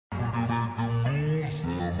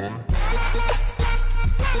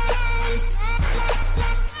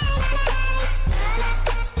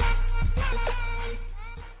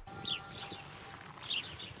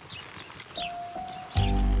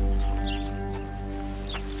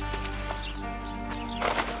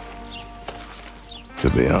To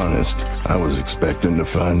be honest, I was expecting to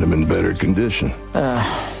find him in better condition.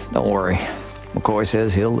 Don't worry. McCoy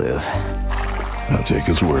says he'll live. I'll take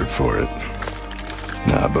his word for it.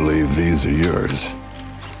 Now, I believe these are yours.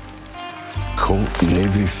 Colt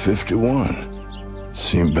Navy 51.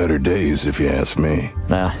 Seen better days, if you ask me.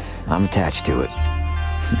 Nah, I'm attached to it.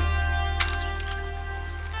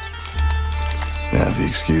 Now, if you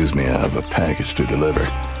excuse me, I have a package to deliver.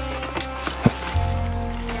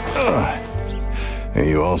 And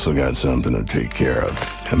you also got something to take care of.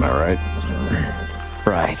 Am I right?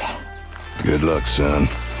 Right. Good luck, son.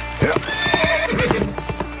 Yep.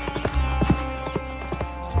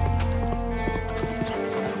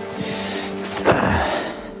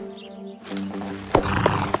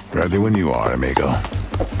 Ready when you are, amigo.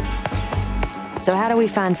 So how do we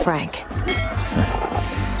find Frank?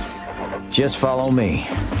 Just follow me.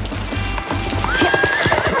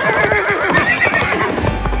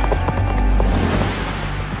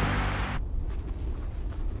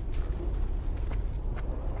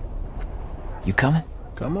 You coming?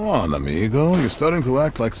 Come on, amigo. You're starting to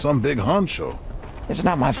act like some big honcho. It's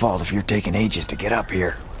not my fault if you're taking ages to get up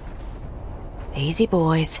here. Easy,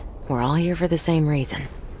 boys. We're all here for the same reason.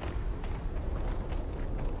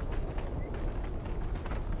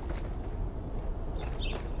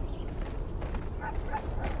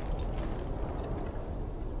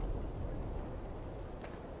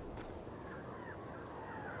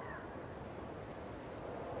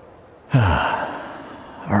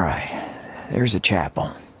 All right. There's a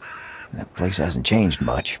chapel. That place hasn't changed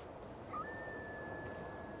much.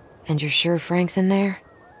 And you're sure Frank's in there?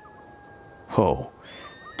 Oh,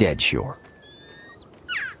 dead sure.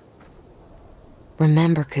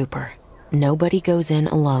 Remember, Cooper, nobody goes in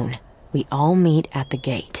alone. We all meet at the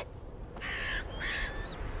gate.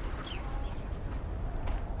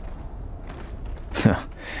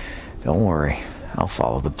 Don't worry. I'll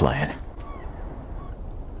follow the plan.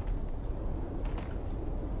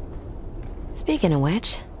 Speaking of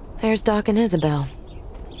which, there's Doc and Isabel.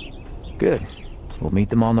 Good. We'll meet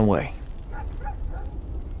them on the way.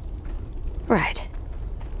 Right.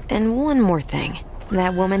 And one more thing.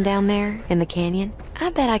 That woman down there in the canyon,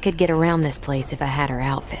 I bet I could get around this place if I had her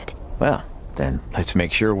outfit. Well, then let's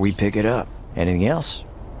make sure we pick it up. Anything else?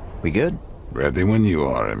 We good? Ready when you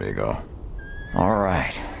are, amigo. All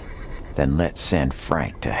right. Then let's send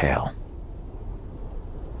Frank to hell.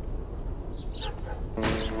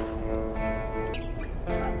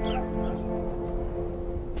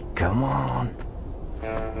 Come on.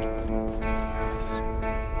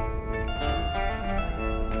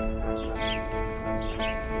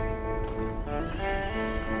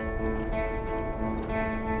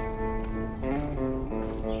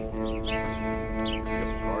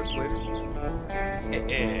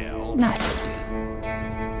 Hell. No.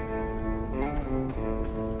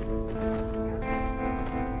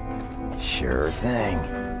 Sure thing.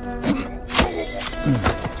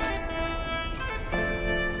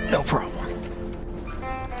 No problem.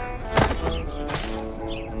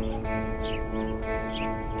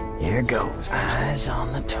 Here goes. Eyes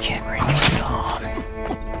on the target. Bring it on.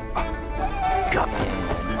 Got it.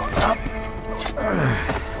 Up.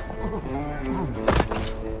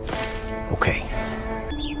 Okay.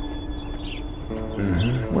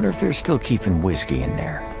 Wonder if they're still keeping whiskey in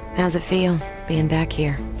there. How's it feel, being back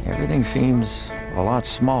here? Everything seems a lot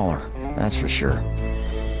smaller, that's for sure.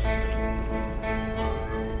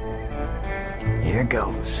 Here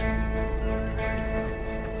goes.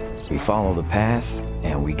 We follow the path,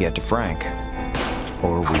 and we get to Frank.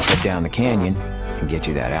 Or we head down the canyon and get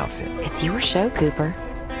you that outfit. It's your show, Cooper.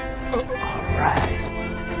 All right.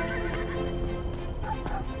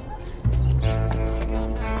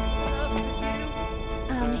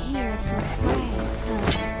 I'm here for Frank.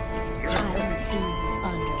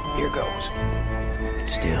 Here goes.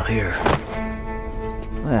 Still here.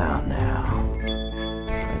 Well, now.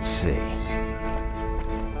 Let's see.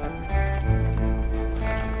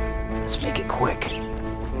 Let's make it quick.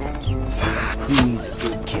 Who needs a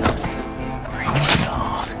good killing? Bring it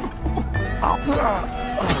on.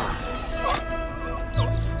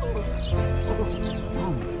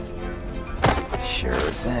 Sure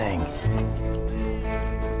thing.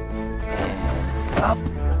 And up.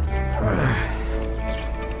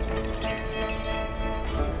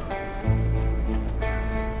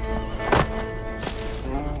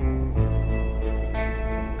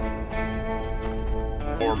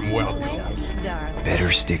 warm welcome.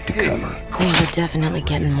 Better stick to cover. Things are definitely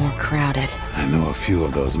getting more crowded. I know a few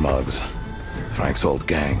of those mugs. Frank's old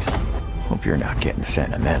gang. Hope you're not getting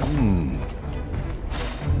sentimental.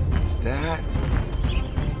 Is that?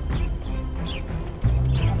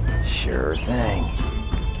 Sure thing.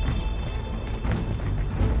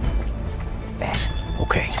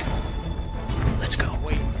 Okay. Let's go.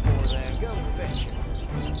 Waiting for that. Go fetch it.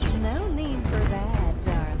 No need for that,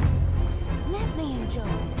 darling. Let me enjoy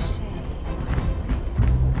the shade.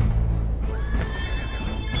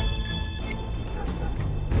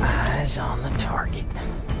 Eyes on the target.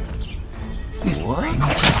 Bring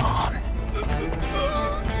it on.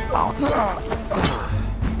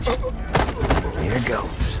 Here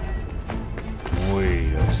goes.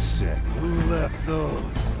 Wait a sec. Who left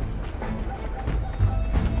those?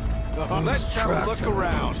 Let's have a look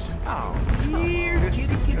around. This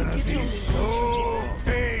is gonna be so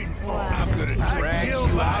painful. I'm gonna drag you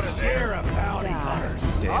out of there, bounty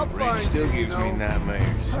hunters. I'll find still gives me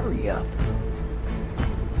nightmares. Hurry up.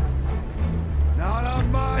 Not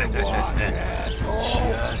on my watch, asshole.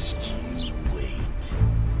 Just you wait.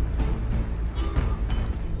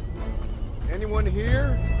 Anyone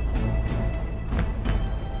here?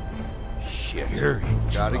 Shit.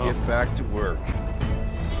 Gotta get back to work.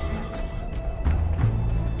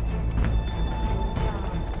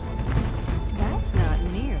 That's not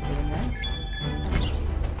nearly enough.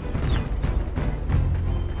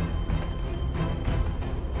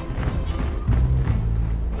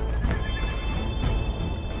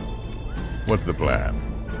 What's the plan?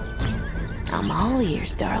 I'm all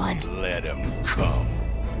ears, darling. Let him come.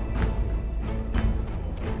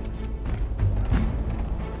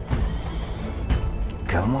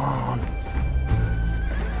 Come on.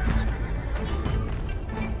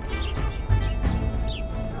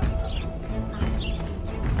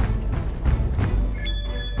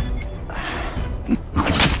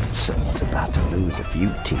 Someone's about to lose a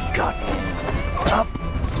few teeth. Up.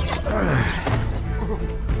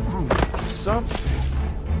 Something.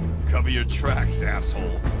 Cover your tracks,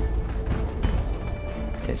 asshole.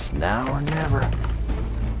 It's now or never.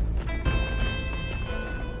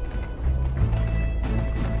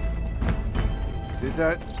 Did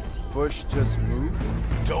that bush just move?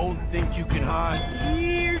 Don't think you can hide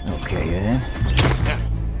here. Okay then.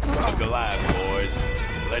 Rock alive, boys.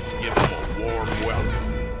 Let's give them a warm welcome.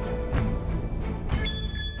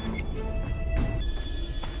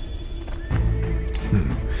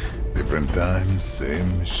 Different times,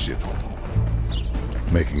 same shit.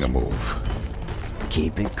 Making a move.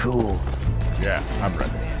 Keep it cool. Yeah, I'm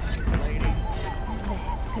ready.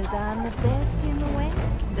 That's because I'm the best in the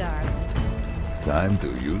West, darling. Time to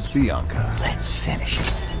use Bianca. Let's finish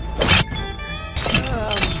it.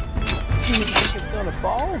 You think it's gonna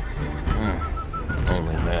fall?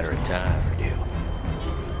 Only a matter of time, dude.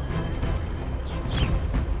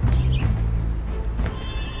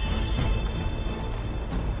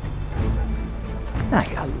 I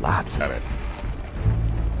got lots of it.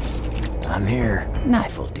 I'm here.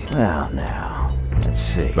 Knife will do. Well, now, let's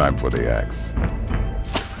see. Time for the axe.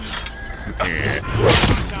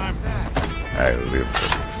 I live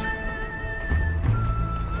for this.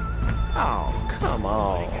 Oh, come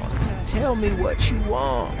on. Tell me what you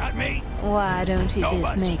want. Why don't you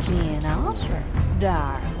just make me an offer,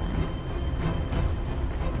 darling?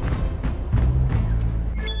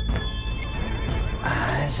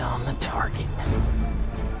 Eyes on the target.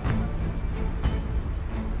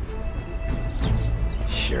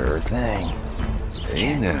 Sure thing.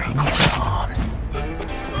 Hey now. Bring it on.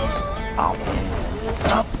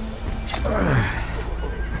 Up.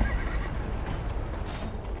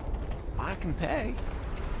 I can pay.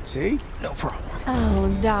 See? No problem. Oh,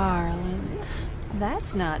 darling.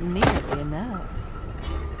 That's not nearly enough.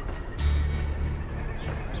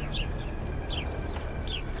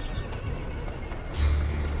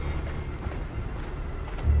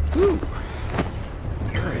 Ooh.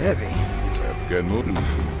 You're heavy. That's good moving.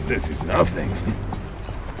 This is nothing.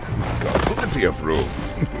 Got plenty of room.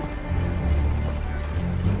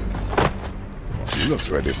 She looks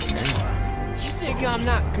ready for more. You think I'm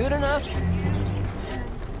not good enough? Hey,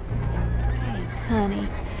 honey,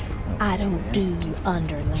 I don't do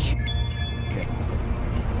underlings.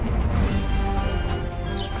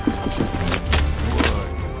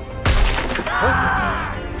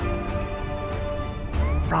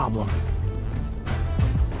 Problem.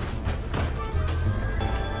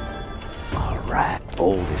 All right,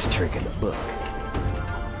 oldest trick in the book.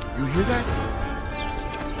 You hear that?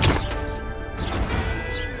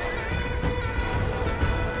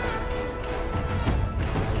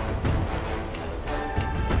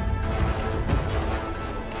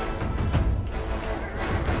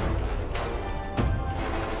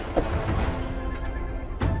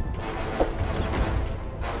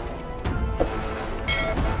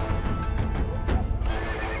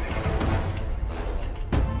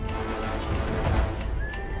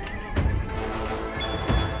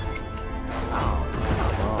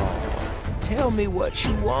 Tell me what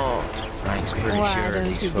you want. Frank's pretty Why sure don't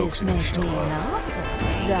these you folks just are gonna make show me an up. offer,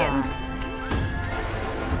 darling?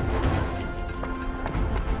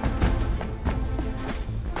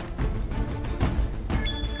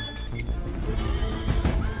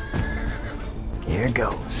 Here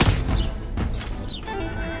goes.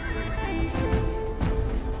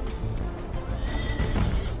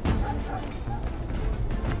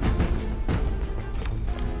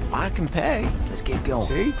 I can pay. Let's get going.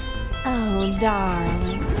 See? Oh,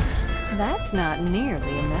 darling. That's not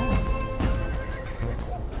nearly enough.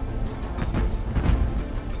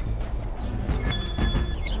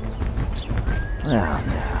 Well,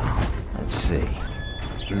 now, let's see.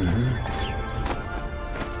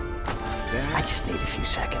 I just need a few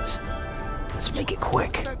seconds. Let's make it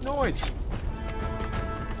quick. That noise.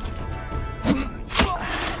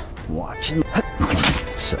 Watching.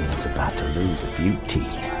 Someone's about to lose a few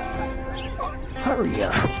teeth. Hurry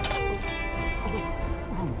up.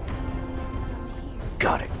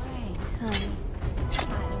 Got it.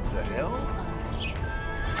 The hell?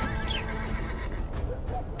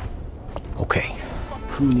 Okay.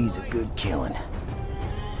 Who needs a good killing?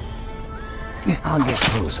 I'll get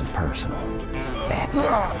close and personal.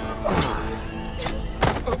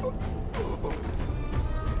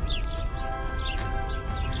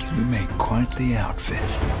 You make quite the outfit.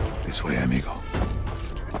 This way, amigo.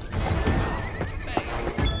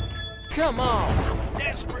 Come on.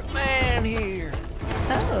 Desperate man here.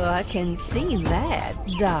 Oh, I can see that,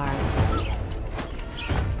 darling.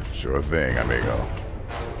 Sure thing, amigo.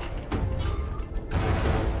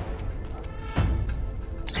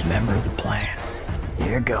 Remember the plan.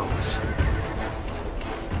 Here goes.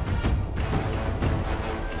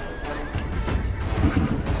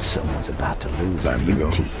 Someone's about to lose a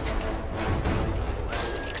few teeth.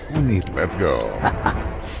 Let's go.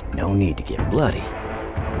 No need to get bloody.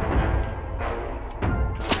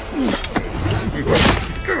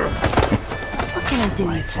 What can I do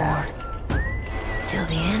you for? Till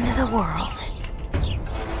the end of the world.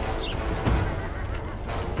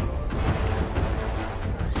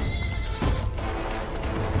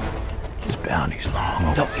 This bounty's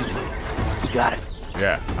long. Don't you move. You got it.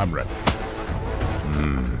 Yeah, I'm ready.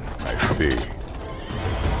 I see.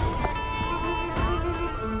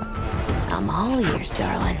 I'm all ears,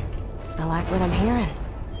 darling. I like what I'm hearing.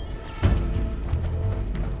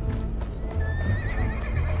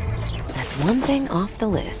 That's one thing off the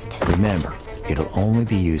list. Remember, it'll only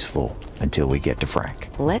be useful until we get to Frank.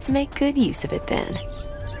 Let's make good use of it then.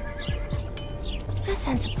 I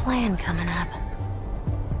sense a plan coming up.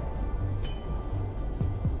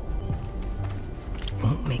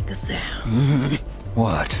 Won't make a sound.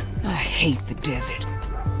 What? I hate the desert.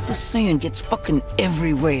 The sand gets fucking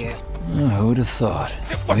everywhere. Who'd have thought?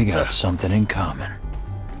 We got something in common.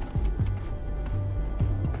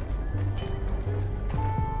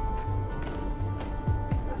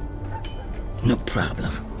 No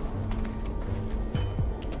problem.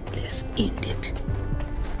 Let's end it.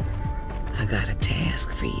 I got a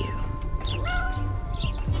task for you.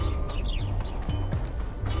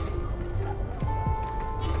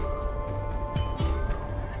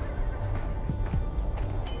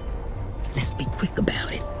 Let's be quick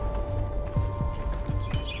about it.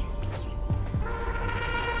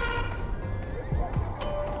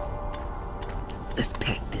 Let's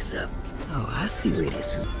pack this up. Oh, I see where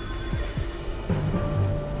this is.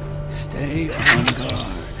 Stay on guard.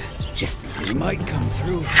 Just a He little. might come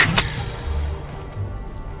through.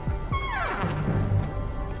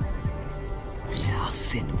 I'll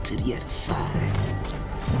send him to the other side.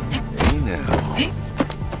 Hey now.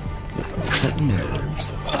 Cut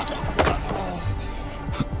nerves.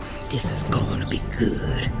 This is going to be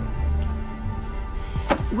good.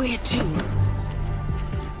 Where to?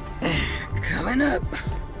 Coming up.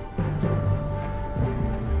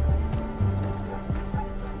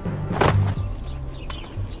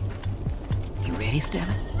 You ready,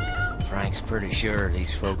 Stella? Frank's pretty sure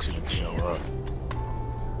these folks are gonna show up.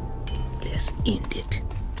 Let's end it.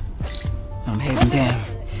 I'm heading down.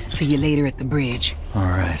 See you later at the bridge. All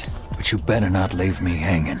right, but you better not leave me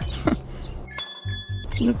hanging.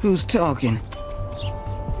 Look who's talking.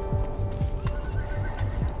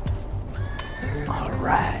 All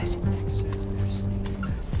right.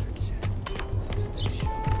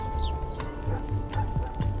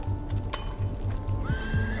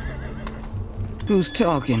 Who's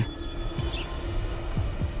talking?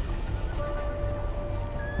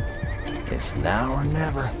 It's now or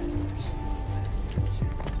never.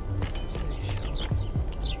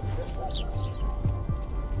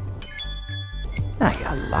 I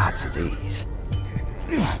got lots of these.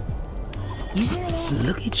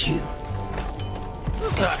 Look at you.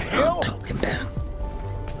 That's what I'm talking about.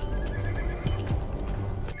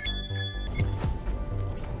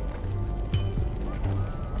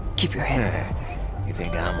 Keep your head. You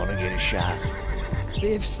think I'm gonna get a shot?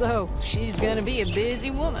 If so, she's gonna be a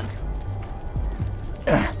busy woman.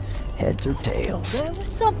 Heads or tails? There was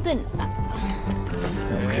something...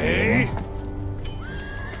 Okay.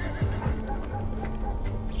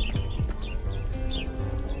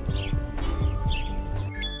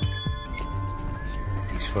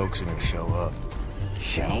 These folks are gonna show up.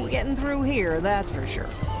 She ain't getting through here, that's for sure.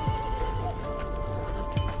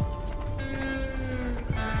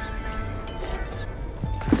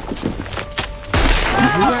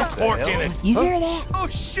 You hear that? Oh,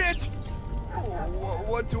 shit!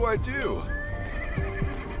 What do I do?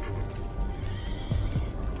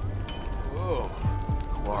 Whoa.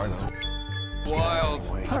 Clark's wild.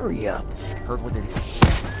 Hurry up. Heard what it is.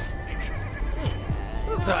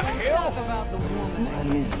 What the hell? Talk about the woman.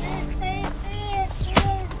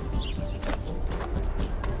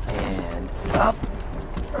 And up.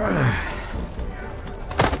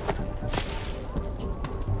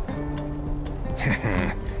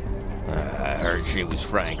 I heard she was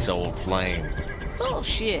Frank's old flame.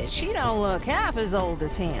 Bullshit, she don't look half as old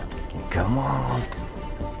as him. Come on.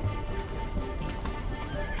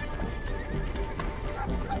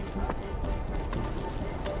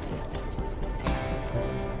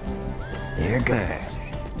 Here goes.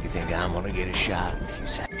 You think I'm gonna get a shot in a few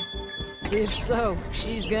seconds? If so,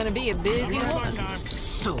 she's gonna be a busy woman.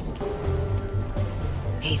 So.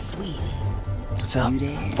 Hey, sweetie. What's up?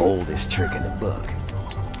 Boldest trick in the book.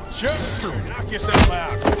 Sure. Knock yourself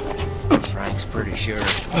out. Frank's pretty sure.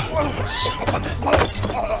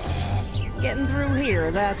 Getting through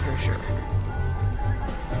here, that's for sure.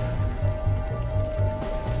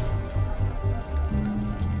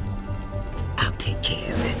 I'll take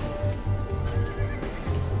care of it.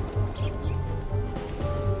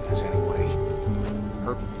 As anyway.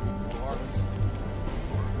 Her apartments.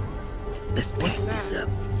 Let's pick this up.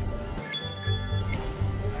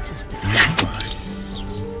 Just another one.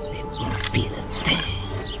 They won't feel a thing.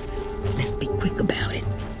 Let's be quick about it.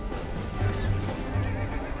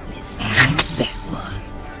 Let's add that one.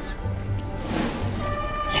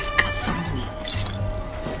 Let's cut some weeds.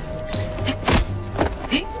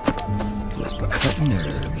 Like cutting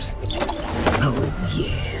herbs. Oh,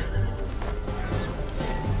 yeah.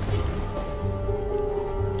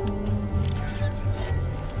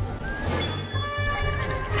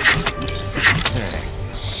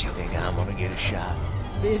 You think I'm gonna get a shot?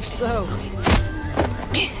 If so,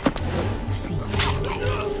 See you on the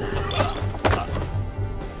other side.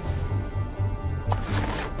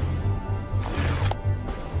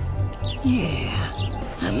 Yeah,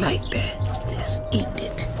 I like that. Let's end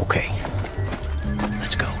it. Okay.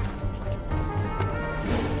 Let's go.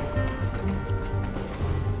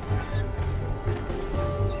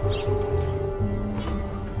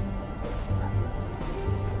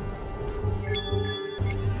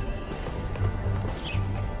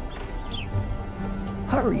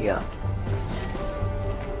 Hurry up.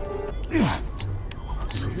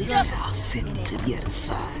 So I'll send him to the other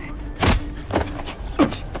side.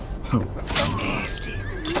 Oh, nasty.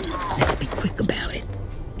 Let's be quick about it.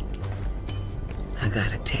 I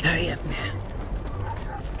gotta take. Hurry up now.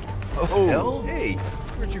 Oh, hey,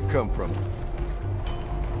 where'd you come from?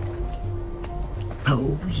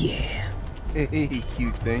 Oh, yeah. Hey,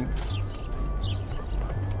 cute thing.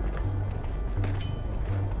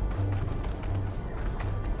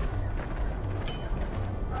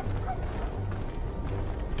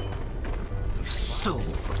 So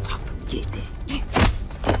for Papa getting it.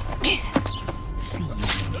 See you on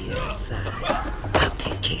the other side. I'll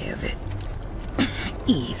take care of it.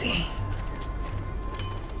 Easy.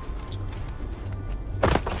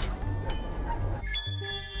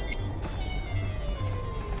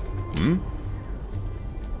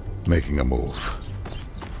 Making a move.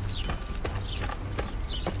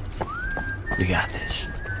 We got this.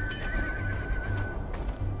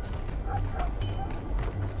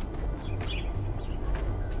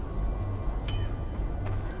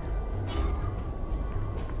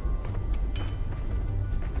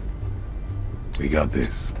 We got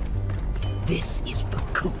this. This is for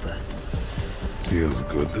Cooper. Feels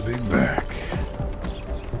good to be back.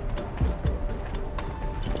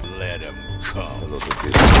 Let him come. A little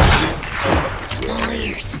bit.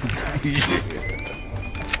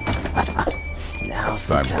 Now's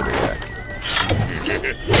Time the for the time. X.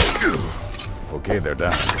 Okay, they're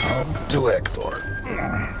down. Come to Hector.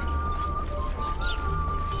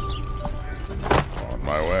 On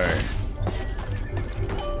my way.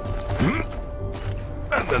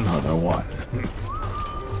 And another one.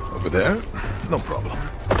 there. No problem.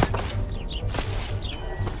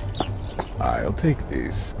 I'll take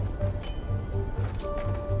these.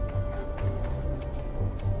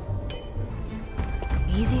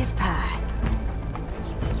 Easy as pie.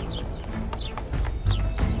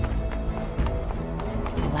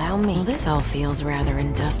 Allow me. Well, this all feels rather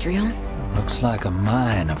industrial. Looks like a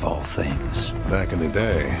mine of all things. Back in the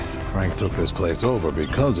day, Frank took this place over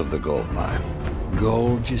because of the gold mine.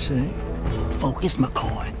 Gold, you say? Focus,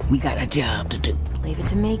 McCoy. We got a job to do. Leave it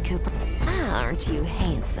to me, Cooper. Ah, aren't you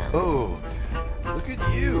handsome? Oh, look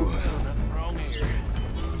at you. Nothing wrong here.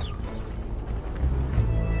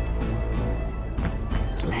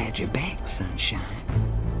 Glad you're back, sunshine.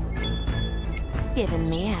 Giving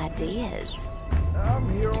me ideas. I'm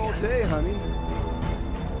here all day, honey.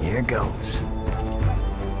 Here goes.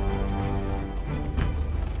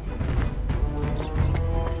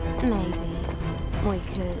 Maybe we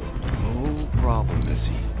could. No problem,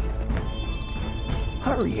 Missy.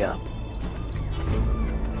 Hurry up.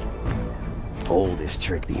 Oldest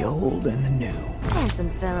trick, the old and the new. Handsome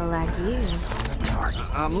fella like you. On the target.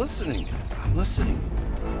 I'm listening. I'm listening.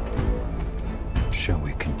 Shall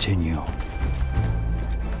we continue?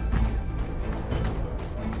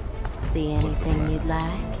 See anything you'd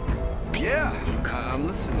like? Yeah, I'm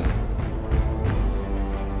listening.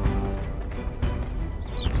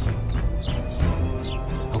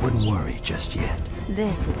 I wouldn't worry just yet.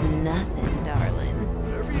 This is nothing, darling.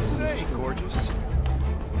 Whatever you say, gorgeous.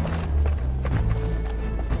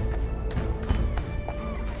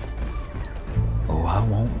 Oh, I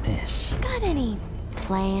won't miss. Got any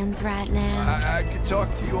plans right now? I could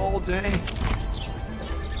talk to you all day.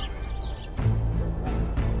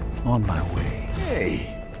 On my way.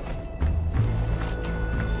 Hey,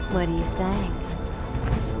 What do you think?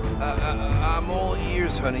 I'm all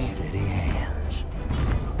ears, honey. Steady hands.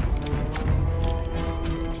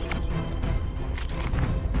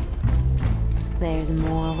 There's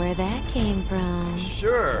more where that came from.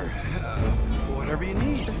 Sure. Whatever you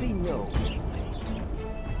need. Does he know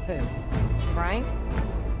anyway? Frank?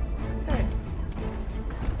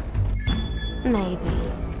 Maybe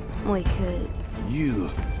we could. You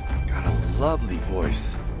got a lovely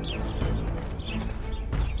voice.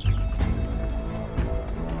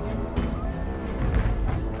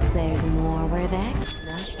 There's more where that...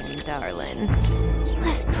 Nothing, darling.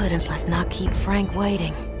 Let's not keep Frank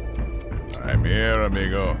waiting. I'm here,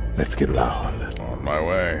 amigo. Let's get loud. On my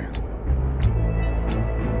way.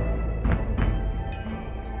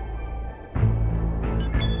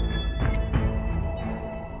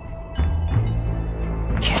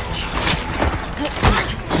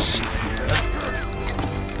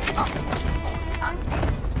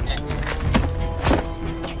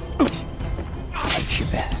 Get you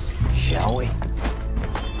back, shall we?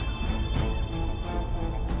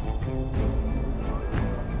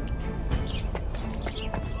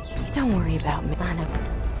 Don't worry about me. I know.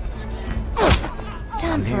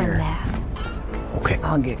 Time for here. a nap. Okay,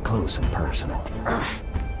 I'll get close and personal.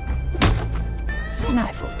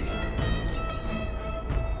 Knife will do.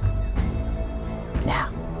 Now,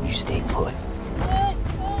 you stay put.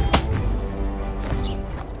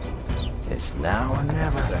 It's now or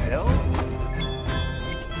never. The hell?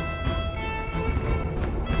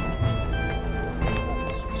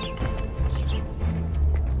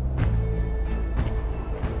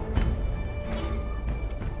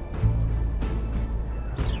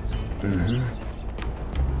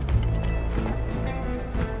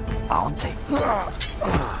 I'll take.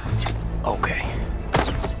 Okay.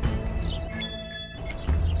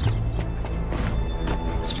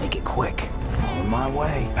 Let's make it quick. On my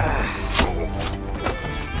way.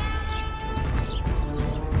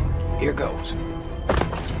 Here goes.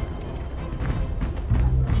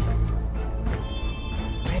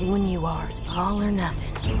 Ready when you are. All or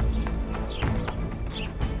nothing.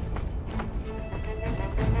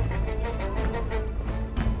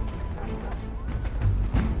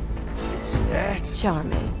 That?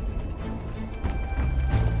 Charming.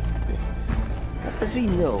 What does he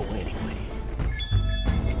know anyway?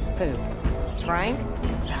 Who? Frank?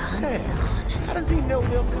 The hunt is on. How does he know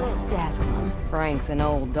they'll come? Let's dazzle him. Frank's an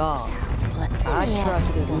old dog. Child's play. I'd He has trust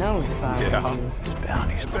to his say. nose if I were you. His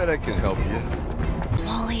bounty's I bet I can help you. I'm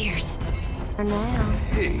all ears. For now,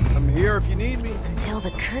 Hey, I'm here if you need me. until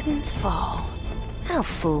the curtains fall. I'll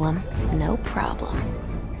fool him. No problem.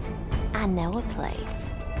 I know a place.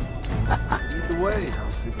 Lead the way.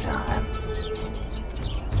 Now's the time.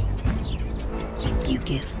 You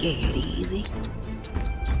get scared easy.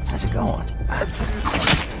 How's it going?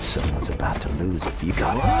 Someone's about to lose a few.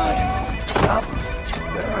 Got it. Up.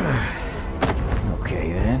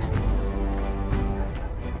 Okay then.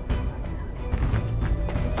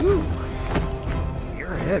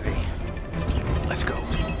 You're heavy. Let's go.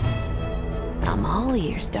 I'm all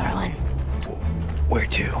ears, darling. Where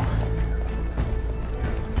to?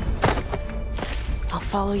 I'll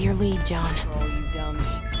follow your lead, John. Oh, you dumb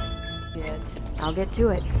shit. I'll get to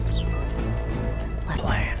it.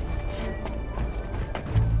 Plan.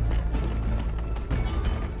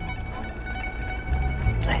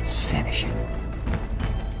 Let's finish it.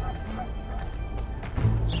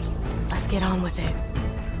 Let's get on with it.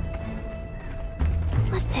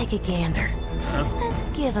 Let's take a gander. Let's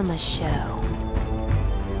give him a show.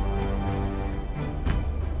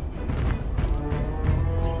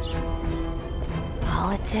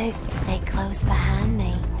 All it takes is stay close behind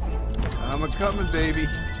me. I'm a-coming, baby.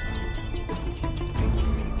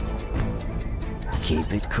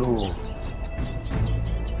 Keep it cool.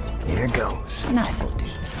 Here goes. Knife will do.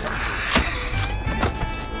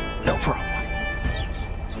 No problem.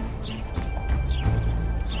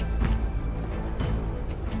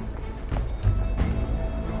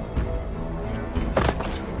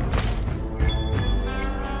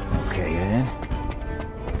 Okay, then.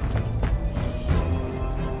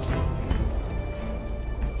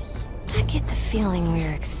 I get the feeling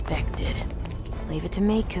we're expected. Leave it to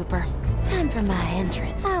me, Cooper. Time for my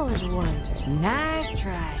entrance. I was wondering. Nice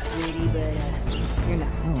try, sweetie, but you're not.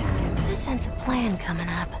 I sense a plan coming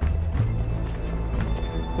up.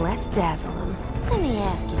 Let's dazzle him. Let me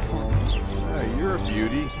ask you something. You're a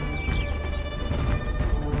beauty.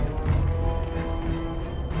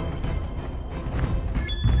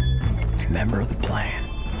 Remember the plan.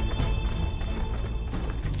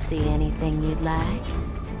 See anything you'd like?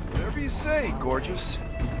 Whatever you say, gorgeous.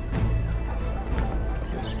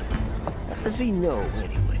 How does he know,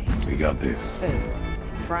 anyway? We got this.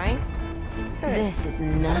 Frank? This is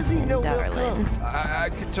How does he nothing, know they'll darling. come? I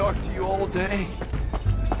could talk to you all day.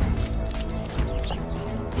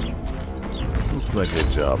 Looks like a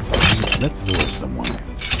job for me. Let's lure someone.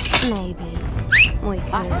 Maybe. We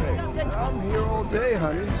could. I'm here all day,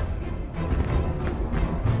 honey.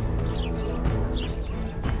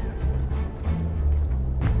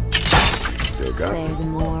 Still got it. There's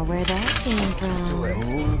more where that came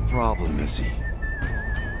from. No problem, Missy.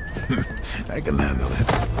 I can handle it.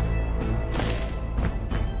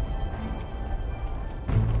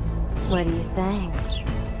 What do you think?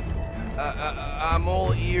 I'm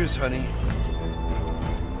all ears, honey.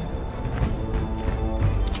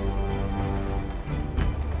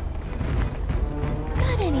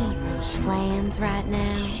 Got any plans right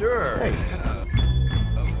now? Sure. Hey.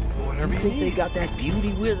 Whatever You you think they need. got that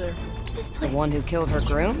beauty with her? This The place one who is killed her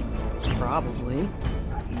groom? Probably.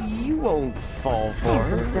 You won't fall for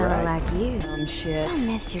handsome her, fella right? like you. Dumb shit. Don't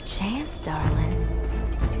miss your chance, darling.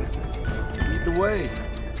 Lead the way.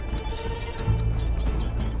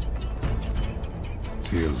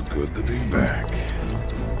 Feels good to be back.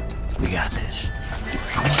 We got this.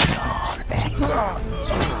 Hold on. Back.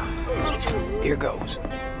 Here goes.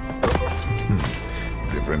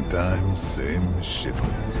 Different times, same shit.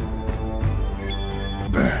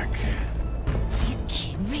 Back. You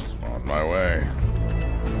kidding me? On my way.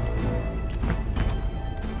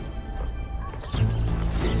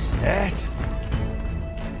 Is that?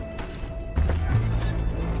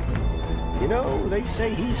 You know, they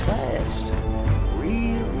say he's fast.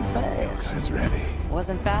 Really fast. It's ready.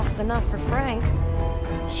 Wasn't fast enough for Frank.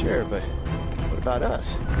 Sure, but what about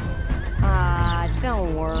us? Ah,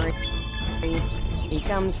 don't worry. He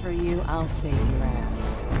comes for you, I'll save your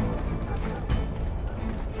ass.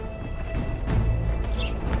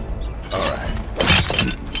 All right.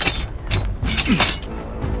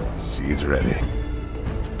 She's ready.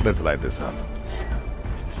 Let's light this up.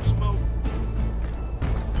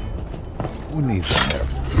 Who needs help?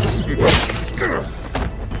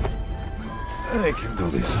 I can do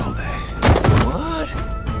this all day. What?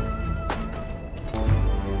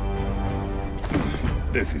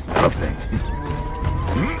 This is nothing.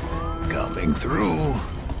 Coming through.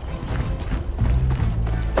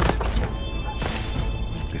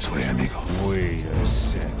 This way, amigo. Wait a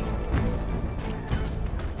sec.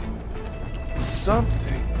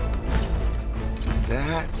 Something. Is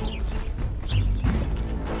that?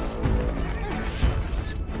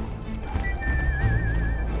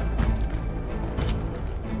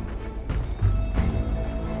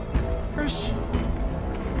 Where's she?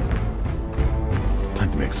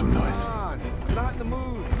 Time to make some noise. Come on, I'm not in the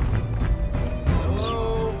mood.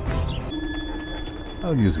 Hello?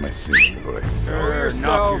 I'll use my singing voice.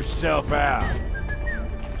 Knock yourself out.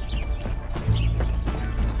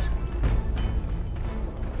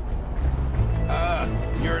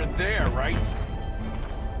 You're there, right?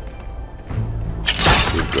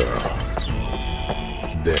 Good girl.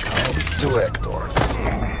 There.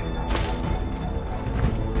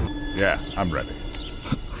 Yeah, I'm ready.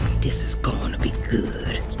 This is gonna be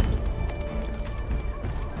good.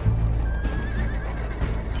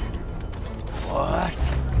 What?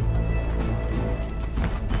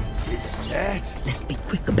 Is that? Let's be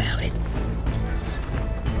quick about it.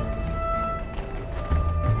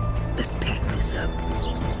 Let's pack this up.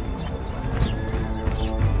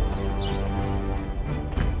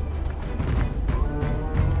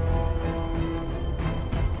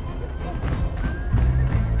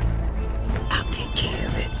 I'll take care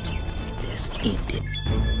of it. Let's end it.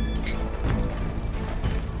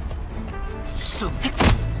 So,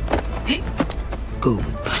 go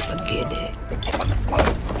with Papa Giddy.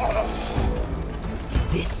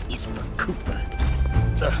 This is for Cooper.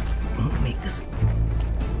 Won't make us.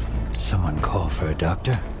 Someone call for a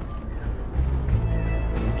doctor?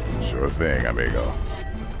 Sure thing, amigo.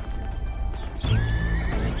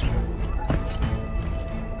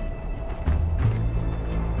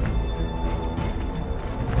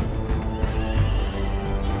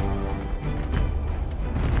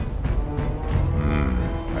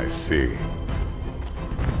 I see.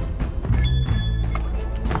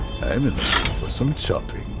 I'm in the mood for some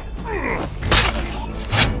chopping.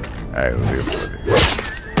 I live for this.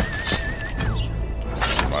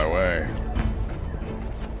 My way.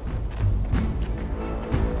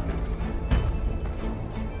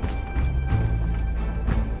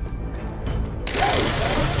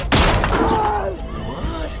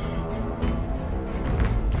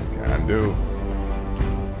 Can do.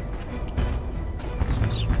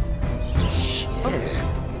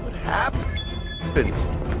 What happened?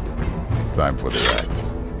 Time for the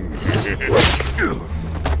rats.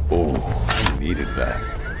 Oh, I needed that.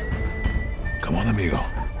 Come on, amigo.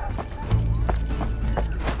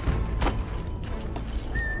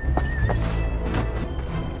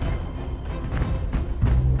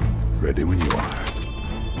 Ready when you are.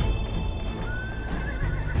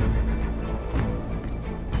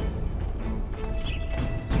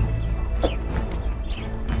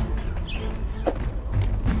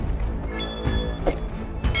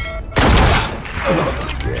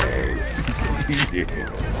 Yes. Yes.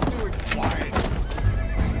 Do it quiet.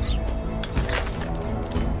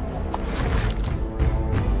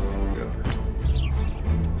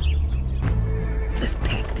 Let's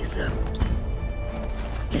pack this up.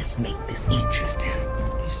 Let's make this interesting.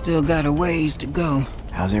 You still got a ways to go.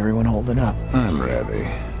 How's everyone holding up? I'm ready.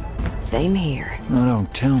 Same here. Now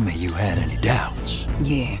don't tell me you had any doubts.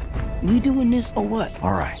 Yeah. We doing this or what?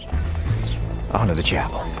 All right. On to the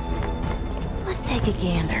chapel. Let's take a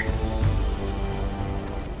gander.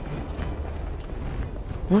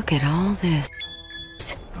 Look at all this.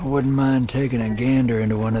 I wouldn't mind taking a gander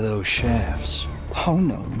into one of those shafts. Oh,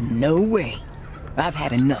 no way. I've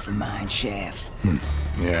had enough of mine shafts.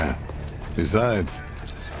 Yeah. Besides,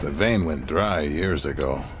 the vein went dry years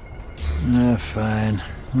ago. Fine.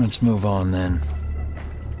 Let's move on then.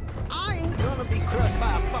 I ain't gonna be crushed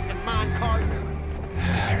by a fucking minecart.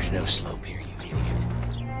 There's no slope here, you idiot.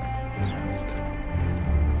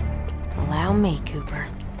 Allow me, Cooper.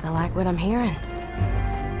 I like what I'm hearing.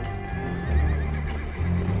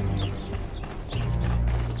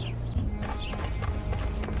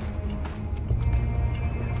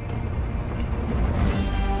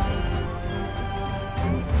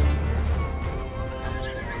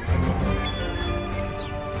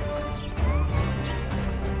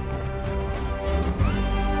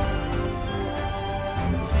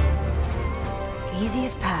 Easy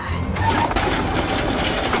as pie.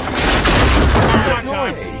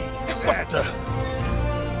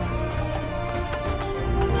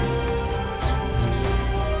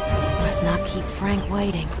 Let's not keep Frank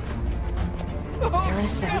waiting. Here in a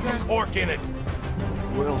second. Pork in it.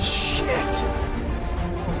 Well, shit.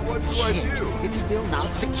 What do I do? It's still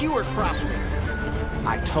not secured properly.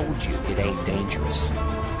 I told you it ain't dangerous. How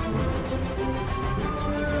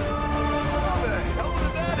the hell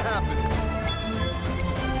did that happen?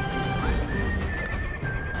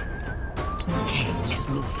 Okay, let's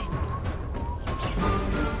move it.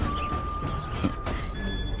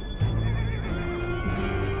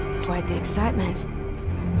 Quite the excitement.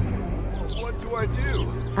 What do I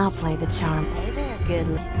do? I'll play the charm. Hey there,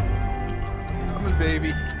 good. Coming,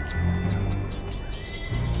 baby.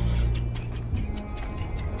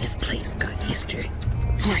 This place got history.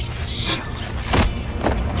 Nice shot.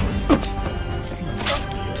 See what's on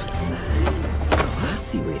the other side. Oh, I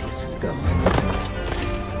see where this is going.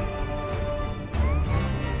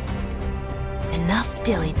 Enough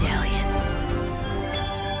dilly-dallying.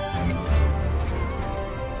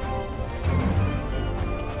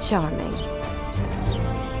 Charming.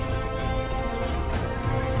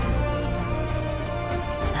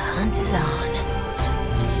 The hunt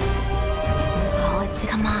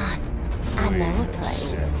I know a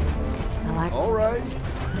place. I like... All right.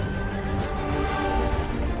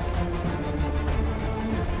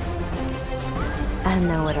 I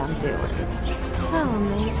know what I'm doing. Follow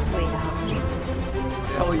me, sweetheart.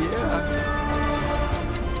 Hell yeah.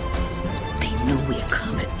 They know we're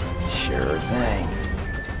coming. Sure thing.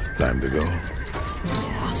 Time to go.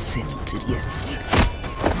 Yeah, I'll send them to the other side.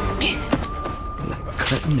 Like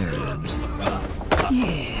cutting herbs.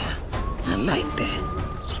 Yeah, I like that.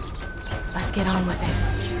 Let's get on with it.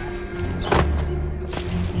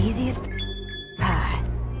 Easy as pie.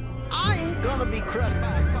 I ain't gonna be crushed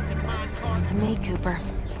by a fucking minecart. To me, Cooper.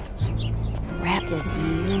 Wrapped as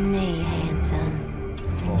you and me, handsome.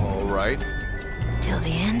 All right. Till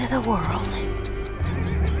the end of the world.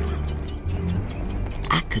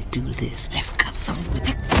 I could do this. Let's cut some with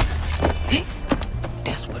it.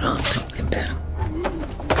 That's what I'm talking about.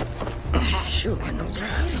 Sure, no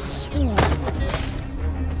problem.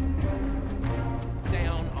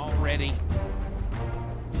 Down already.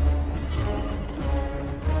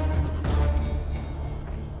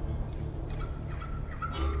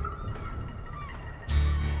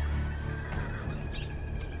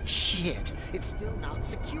 Shit, it's still not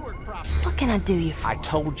secured properly. What can I do you for? I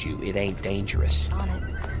told you it ain't dangerous. On it.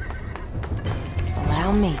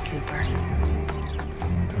 Allow me, Cooper.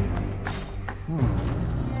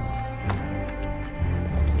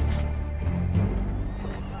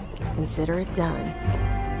 Consider it done.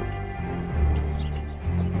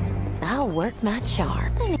 I'll work my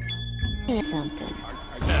charm. Something.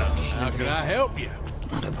 How can I help you?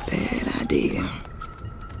 Not a bad idea.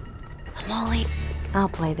 Molly, I'll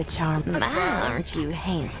play the charm. My, aren't you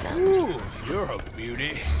handsome? Ooh, you're a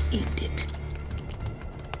beauty. Eat it.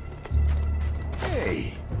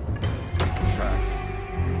 Hey. Tracks.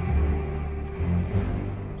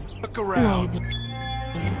 Look around.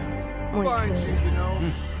 Maybe. We Find you, could. you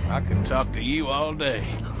know. I could talk to you all day.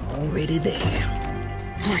 I'm already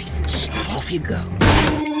there. Braces. Off you go.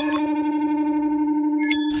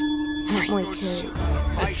 We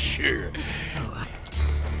could. Sure.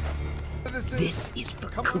 This is for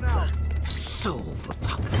Cooper. Soul for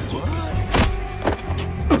Papa.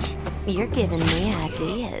 You're giving me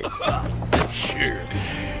ideas. Sure.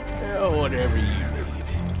 Oh, whatever you need.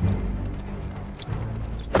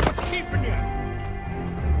 Keeping you.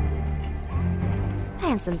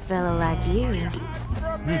 Handsome fellow like you.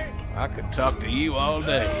 I could talk to you all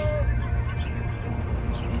day.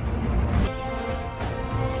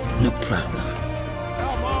 No problem.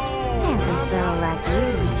 Come on. Handsome fellow like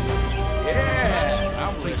you. Yeah,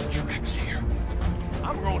 I'm leaving tracks here.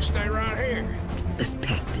 I'm gonna stay right here. Let's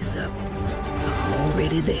pack this up. I'm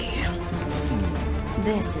already there.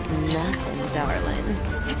 This is nothing, darling.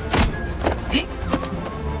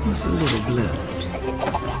 What's a little blood?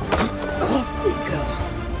 Off we go.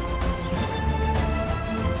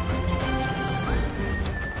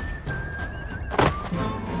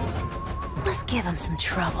 Let's give him some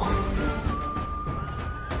trouble.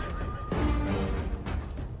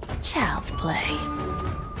 Child's play.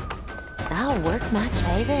 I'll work my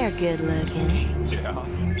Hey there, good looking.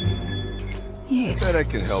 Yeah. Bet I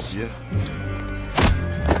can help you.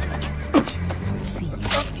 See you on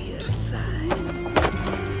the other side.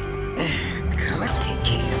 Come on, take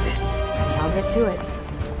care of it. I'll get to it.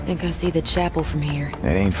 Think I see the chapel from here.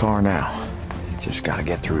 It ain't far now. Just gotta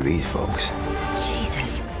get through these folks.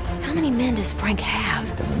 Jesus, how many men does Frank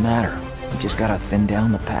have? Doesn't matter. We just gotta thin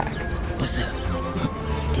down the pack. What's up?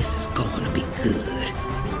 This is going to be good.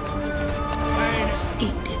 Let's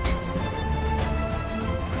eat it.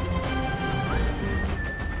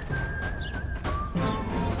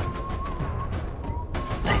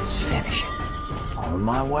 Let's finish it. On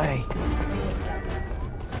my way.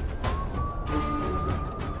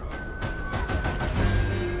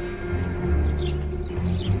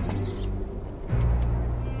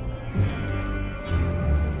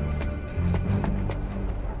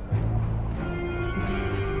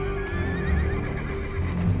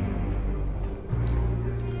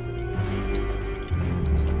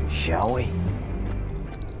 Shall we?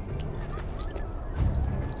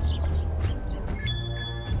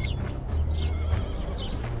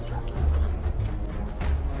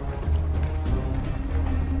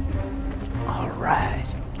 All right.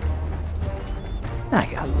 I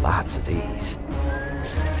got lots of these.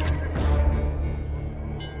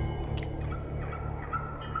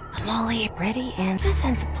 I'm all ready and I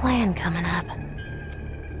sense a plan coming up.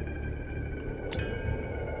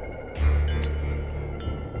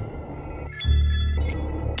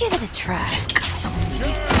 Give it a try.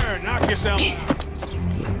 Sure, knock yourself.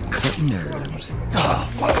 Cutting herbs. Oh,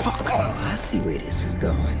 fuck. Oh, I see where this is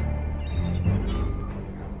going.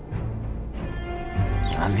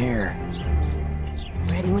 I'm here.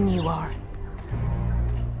 Ready when you are.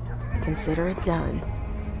 Consider it done.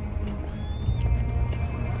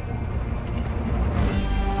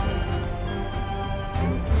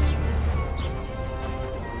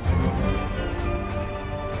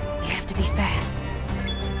 You have to be fast.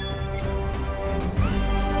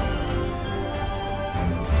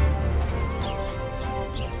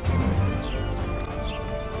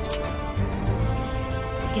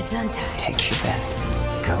 Gesundheit. Takes you back.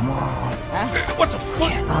 Come on. What the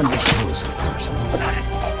fuck? I'll just lose the person.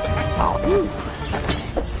 Oh,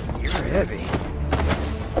 you're heavy.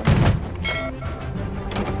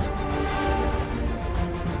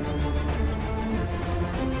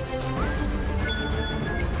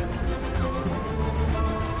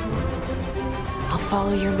 I'll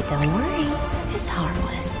follow your lead. Don't worry. It's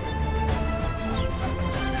harmless.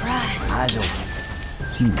 Surprise. Eyes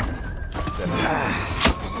open.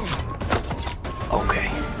 Okay.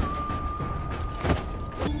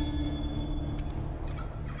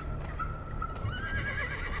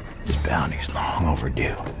 This bounty's long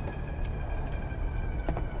overdue.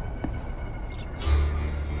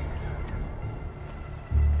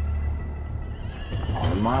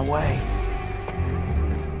 On my way.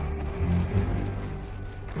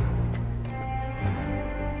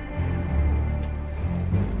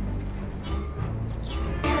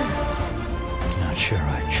 Not sure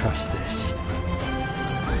I trust this.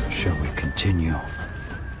 Shall we continue?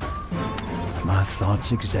 My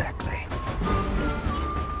thoughts exactly.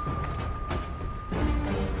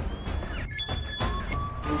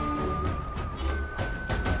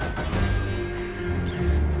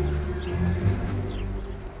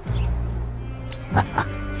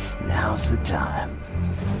 Now's the time.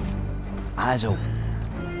 Eyes open.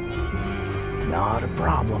 Not a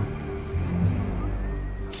problem.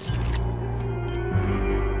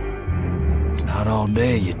 Not all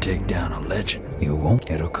day you take down a legend. You won't.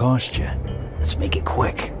 It'll cost you. Let's make it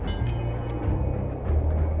quick.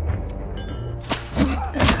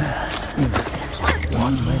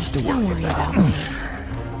 One less to Don't worry worry about. about me.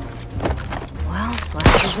 Well,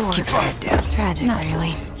 last resort. Keep your head down. Tragic,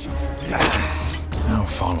 really. I'll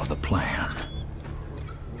follow the plan.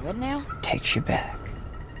 What now? Takes you back.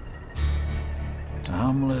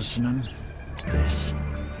 I'm listening. This.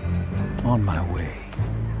 On my way.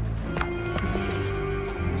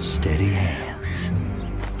 Steady hands.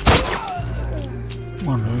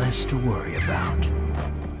 One less to worry about.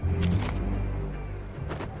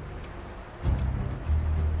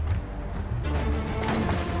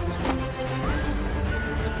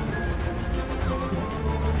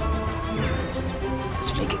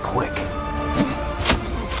 Let's make it quick.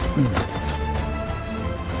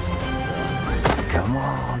 Come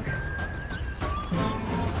on.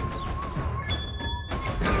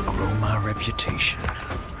 Gotta grow my reputation.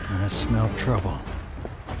 I smell trouble.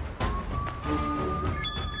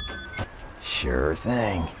 Sure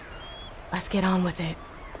thing. Let's get on with it.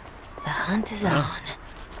 The hunt is on.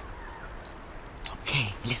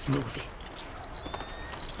 Okay, let's move it.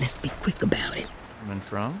 Let's be quick about it. Coming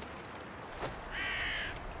from?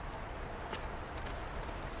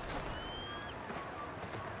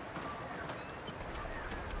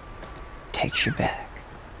 Takes you back.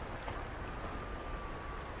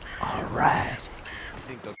 All right.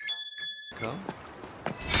 Think they'll come?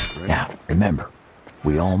 Now, remember,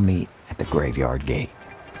 we all meet at the graveyard gate.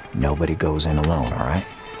 Nobody goes in alone, all right?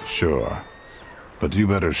 Sure. But you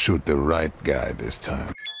better shoot the right guy this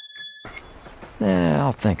time.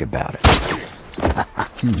 I'll think about it.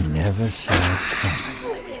 Never saw it coming.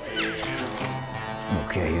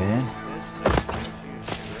 Okay, then.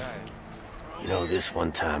 You know, this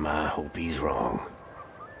one time I hope he's wrong.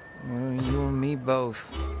 Well, you and me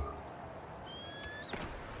both.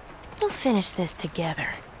 We'll finish this together.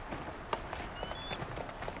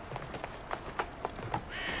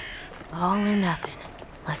 All or nothing.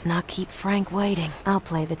 Let's not keep Frank waiting. I'll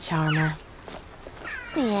play the charmer.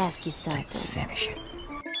 Let me ask you something. Let's finish it.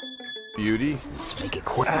 Beauty? Let's make it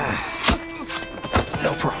quick.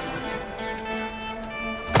 No problem.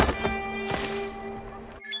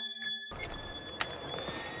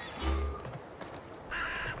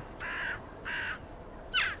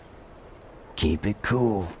 Keep it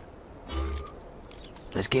cool.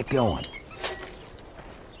 Let's get going.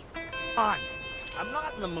 On. I'm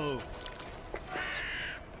not in the mood.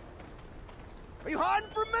 Are you hiding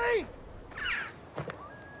from me?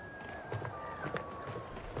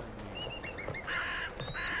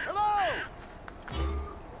 Hello?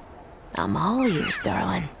 I'm all ears,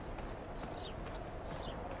 darling.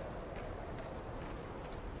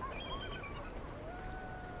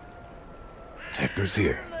 Hector's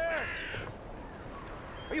here.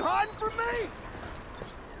 Are you hiding from me?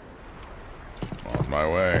 On my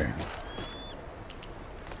way.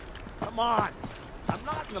 Come on. I'm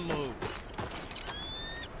not in the mood.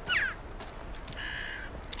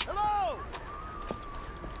 Hello!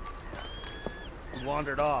 He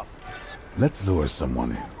wandered off. Let's lure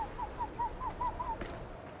someone in.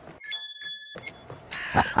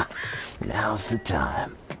 Now's the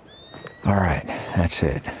time. All right, that's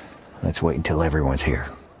it. Let's wait until everyone's here.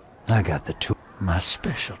 I got the tool. My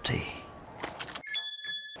specialty.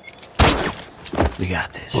 We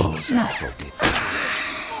got this.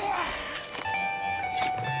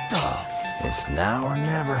 It's now or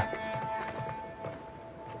never.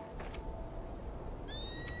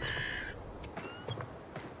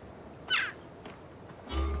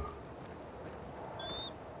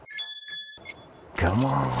 Come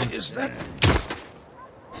on. Is that...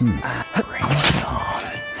 Bring it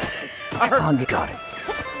on. Got it.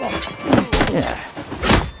 Yeah.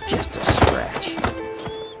 Just a scratch.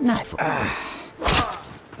 Knife.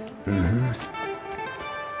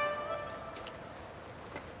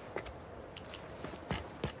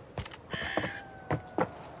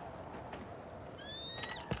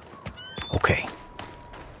 Okay.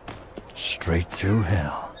 Straight through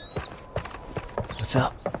hell. What's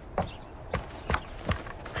up?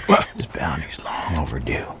 This bounty's long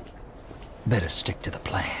overdue. Better stick to the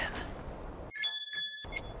plan.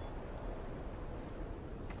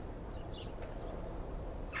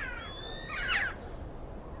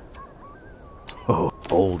 Oh,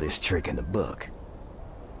 oldest trick in the book.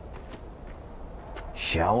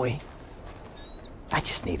 Shall we? I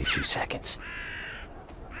just need a few seconds.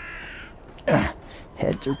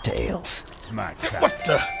 Heads or tails? My God. What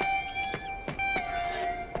the...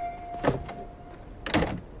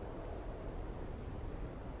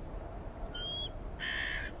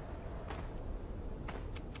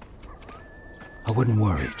 I wouldn't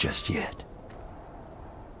worry just yet.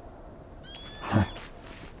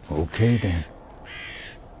 Okay then.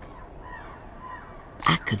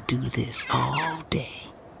 I could do this all day.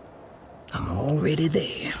 I'm already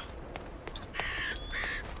there.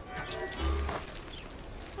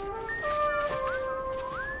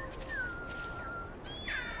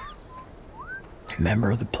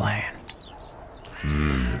 Remember the plan.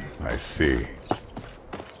 I see.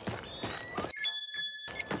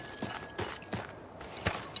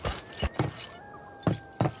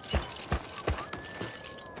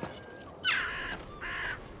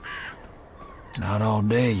 Not all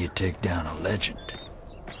day you take down a legend.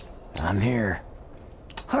 I'm here.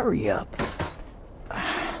 Hurry up.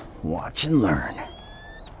 Watch and learn.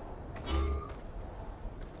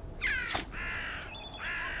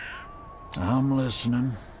 I'm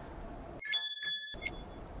listening.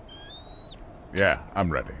 Yeah,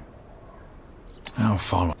 I'm ready. I'll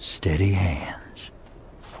follow. Steady hands.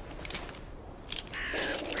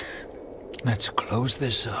 Let's close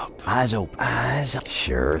this up. Eyes open. Eyes up.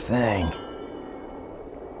 Sure thing.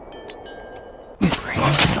 Bring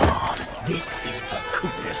it on. This is the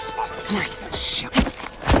coolest. Nice and sharp.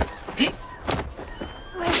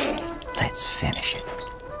 Let's finish it.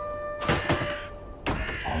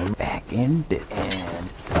 On back in it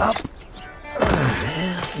and up.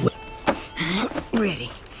 Ready.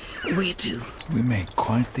 Where to? We made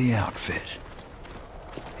quite the outfit.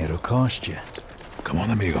 It'll cost you. Come on,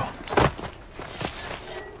 amigo.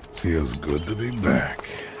 Feels good to be back.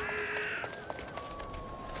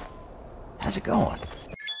 How's it going?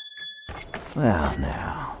 Well,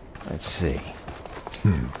 now, let's see.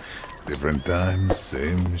 Different times,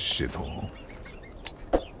 same shithole.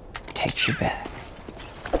 Takes you back.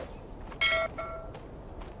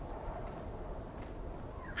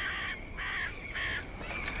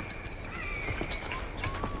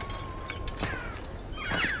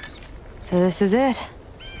 So this is it?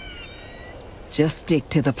 Just stick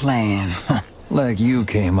to the plan. Like you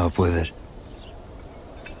came up with it.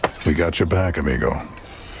 We got your back, amigo.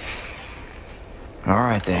 All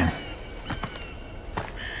right, then.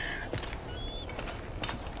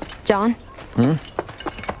 John?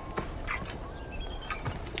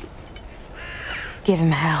 Give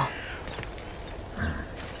him hell.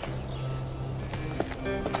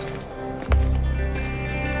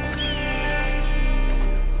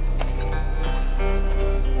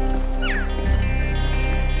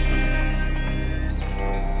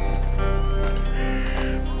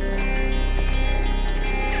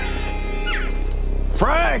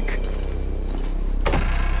 Frank!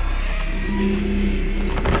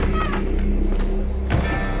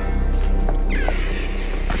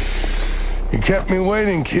 You kept me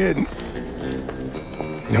waiting, kid. I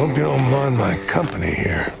hope you don't mind my company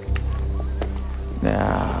here.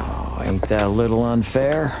 No, ain't that a little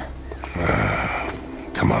unfair?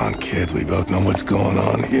 Come on, kid. We both know what's going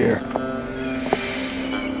on here.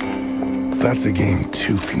 That's a game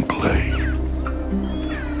two can play.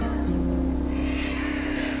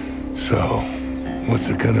 So, what's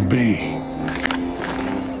it gonna be?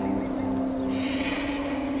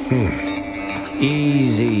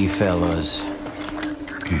 Easy, fellas.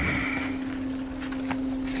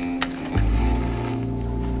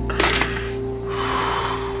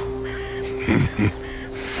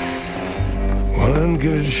 One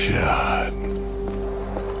good shot.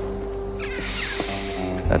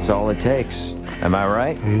 That's all it takes. Am I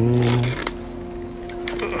right?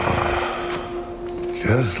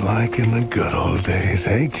 Just like in the good old days,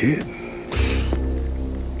 hey, kid?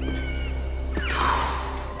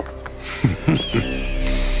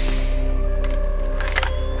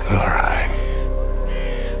 All right.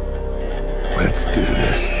 Let's do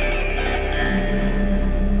this.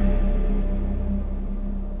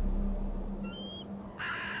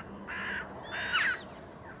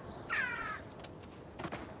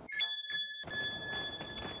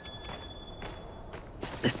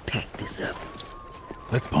 Let's pack this up.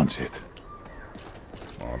 Let's punch it.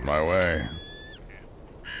 On my way.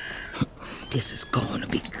 This is gonna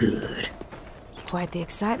be good. Quite the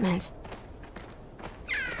excitement.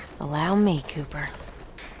 Allow me, Cooper.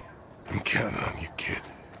 I'm counting on you, kid.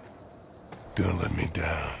 Don't let me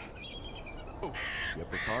down.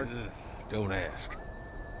 Got the card? Don't ask.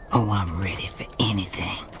 Oh, I'm ready for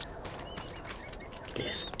anything.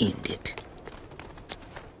 Let's end it.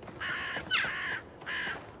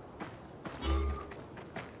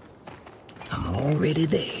 I'm already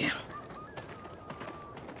there.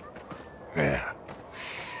 Yeah.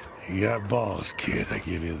 You got balls, kid. I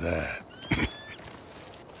give you that.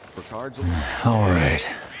 For cards? All right.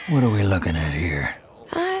 What are we looking at here?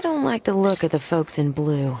 I don't like the look of the folks in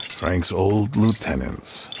blue. Frank's old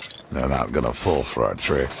lieutenants. They're not gonna fall for our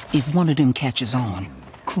tricks. If one of them catches on,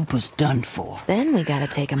 Cooper's done for. Then we gotta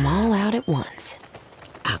take them all out at once.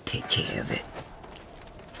 I'll take care of it.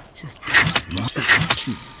 Just one,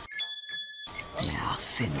 two. Now I'll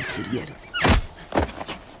send it to the other.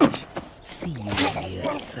 See you on the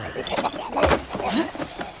other side.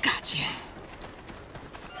 Gotcha.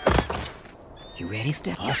 You ready,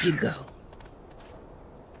 Steph? Off you go.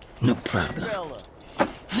 No problem.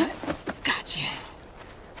 Gotcha.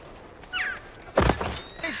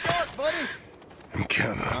 Hey, shark, buddy. I'm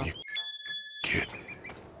counting on you, kid.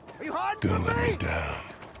 Are you hiding Don't from let me? me down.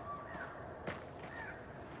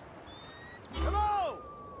 Hello.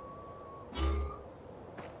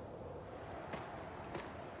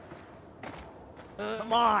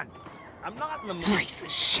 Come on. I'm not in the mood. Piece of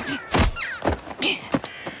shit.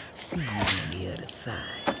 See you on the other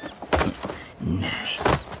side.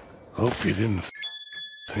 Nice. Hope you didn't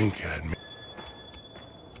think I'd...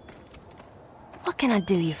 What can I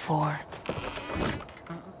do you for?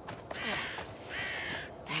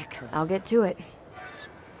 I'll get to it.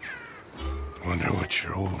 Wonder what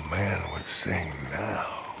your old man would say now.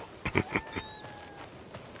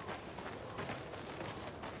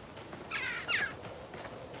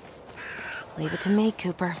 Leave it to me,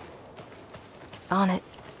 Cooper. On it.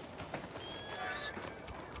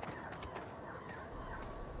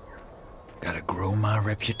 Gotta grow my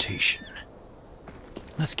reputation.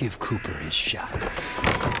 Let's give Cooper his shot.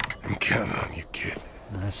 I'm counting on you, kid.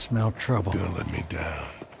 I smell trouble. Don't let me down.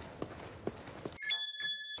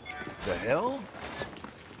 The hell?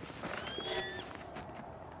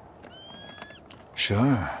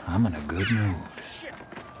 Sure, I'm in a good mood.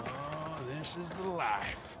 Oh, this is the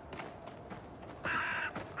life.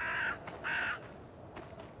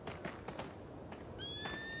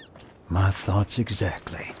 My thoughts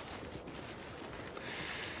exactly.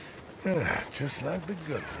 Yeah, just like the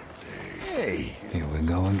good old days. Hey. Here we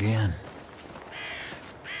go again.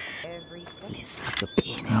 Let's stick a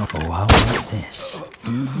pin in. I'll go out like this.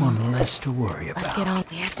 One less to worry about. Let's get on.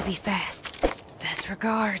 We have to be fast. Best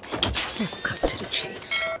regards. Let's cut to the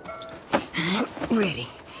chase. Ready.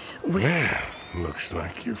 Wait. Yeah, looks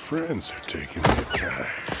like your friends are taking their time.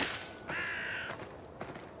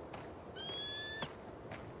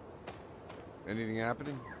 Anything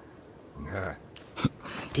happening? Nah.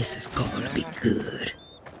 This is gonna be good.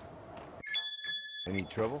 Any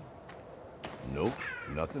trouble? Nope.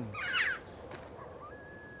 Nothing.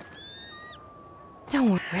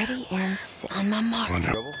 Don't worry. Ready and set. On my mark.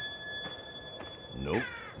 Trouble? Nope.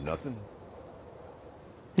 Nothing.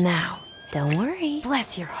 Now, don't worry.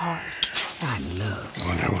 Bless your heart. I love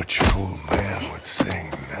Wonder what your old man would say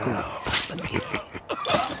now.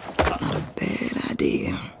 not a bad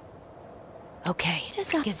idea. Okay,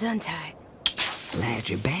 just get untied. Glad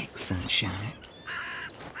you're back, sunshine.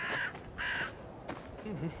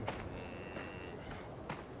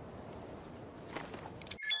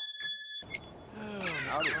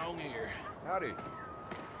 Howdy. Wrong ear. Howdy.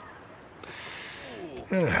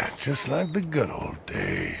 Yeah, just like the good old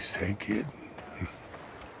days, hey, kid?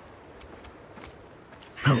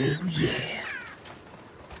 Oh, yeah.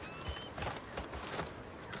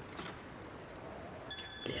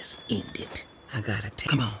 Let's end it. I gotta take...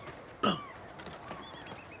 Come on, go.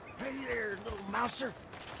 Hey there, little mouser.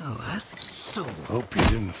 Oh, I see. So... Hope you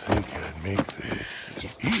didn't think I'd make this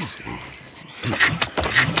just easy.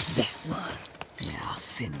 That one. Now I'll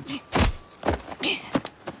send you.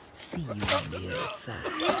 See you on the other side.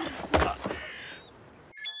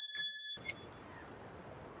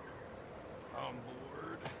 On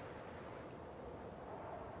board.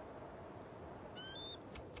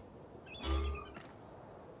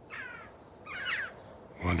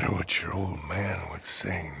 Wonder what your old man would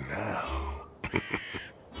say now.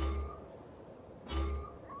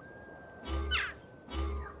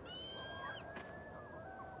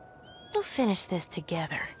 We'll finish this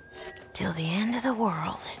together. Till the end of the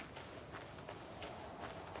world.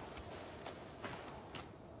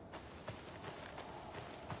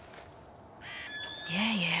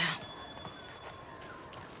 Yeah.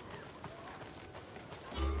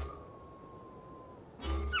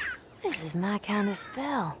 This is my kind of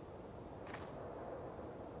spell.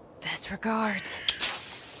 Best regards.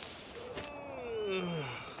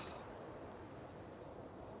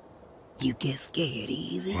 You get scared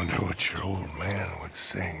easy. Wonder what your old man would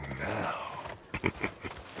say now.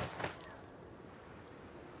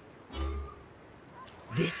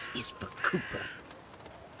 This is for Cooper.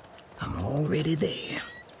 I'm already there.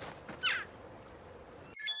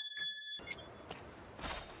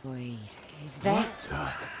 Wait, is that...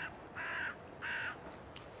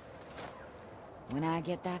 When I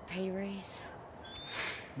get that pay raise?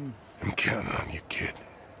 I'm counting on you, kid.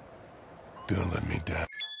 Don't let me down.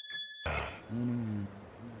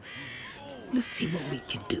 Let's see what we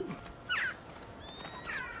can do.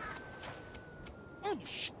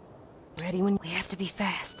 Ready when we have to be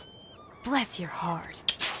fast. Bless your heart.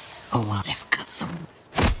 Oh, well, let's cut some.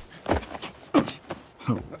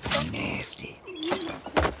 Oh, nasty.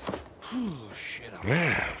 Oh, shit.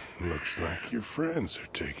 Man, looks like your friends are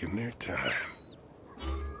taking their time.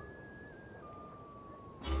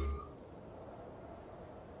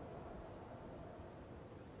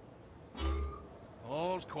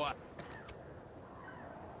 All's quiet.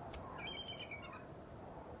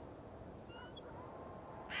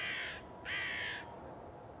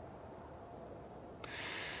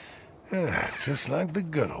 Yeah, just like the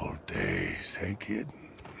good old days, hey, kid?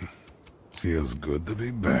 Feels good to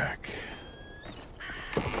be back.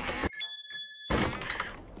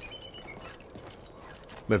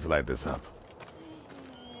 Let's light this up.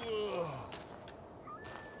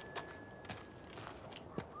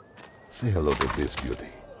 Say hello to this beauty.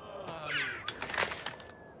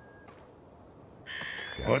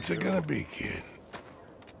 What's it gonna be, kid?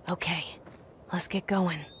 Okay, let's get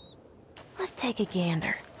going. Let's take a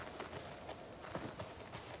gander.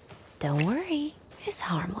 Don't worry, it's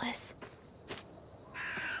harmless.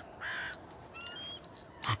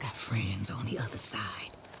 I got friends on the other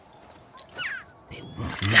side. They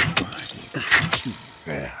want no one. Got you.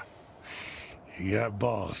 Yeah. You got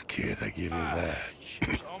balls, kid, I give you that.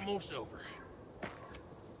 Shit's almost over.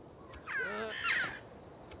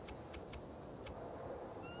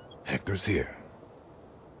 Hector's here.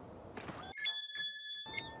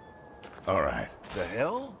 All right. The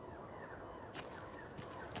hell?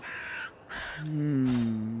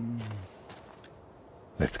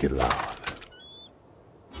 Let's get loud.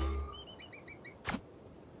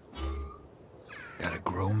 Gotta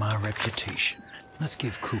grow my reputation. Let's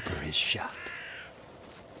give Cooper his shot.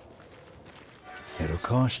 It'll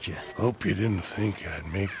cost you. Hope you didn't think I'd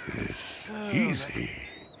make this easy.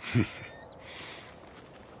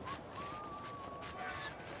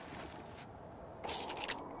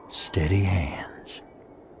 Steady hands.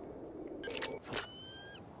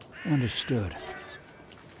 Understood.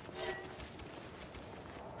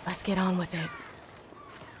 Let's get on with it.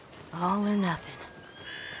 All or nothing.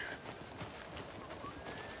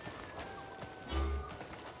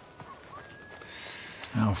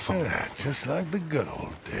 How far? Yeah, just like the good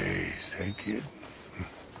old days, hey, kid?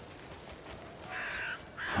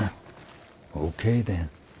 Okay, then.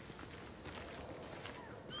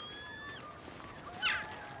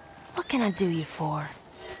 What can I do you for?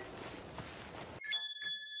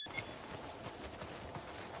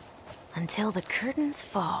 Until the curtains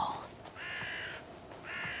fall.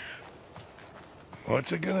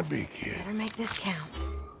 What's it gonna be, kid? Better make this count.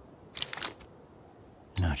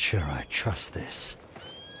 Not sure I trust this.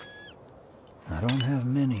 I don't have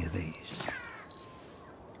many of these.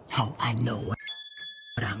 Oh, I know what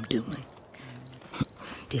I'm doing.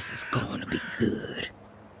 This is gonna be good.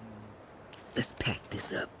 Let's pack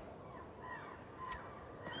this up.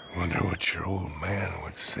 Wonder what your old man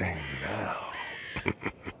would sing now.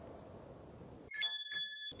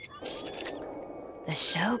 The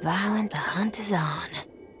show violent, the hunt is on.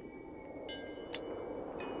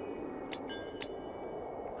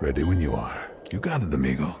 Ready when you are. You got it,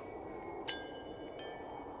 amigo.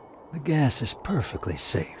 The gas is perfectly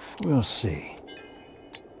safe. We'll see.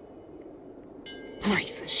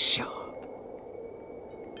 Razor sharp.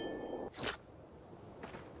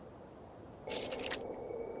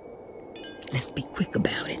 Let's be quick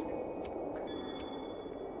about it.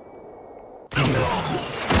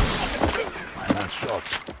 Nice shot.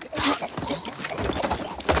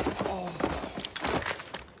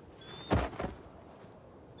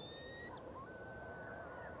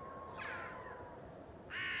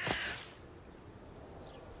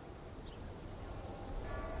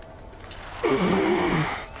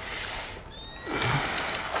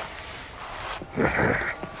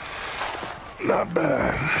 Not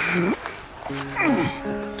bad.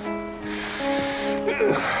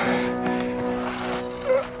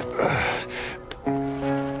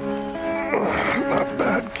 Not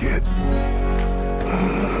bad, kid.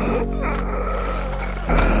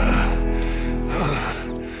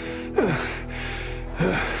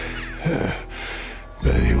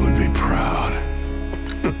 Betty would be proud.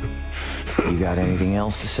 You got anything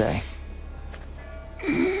else to say?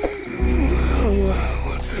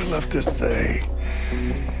 What's there left to say?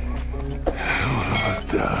 One of us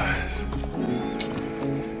dies.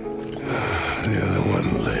 The other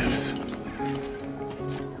one lives.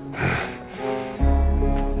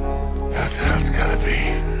 That's how it's gotta be.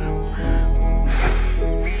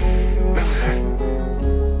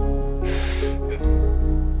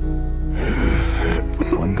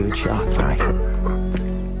 One good shot, Frank.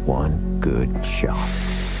 One good shot.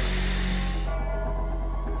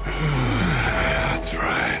 That's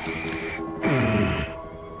right.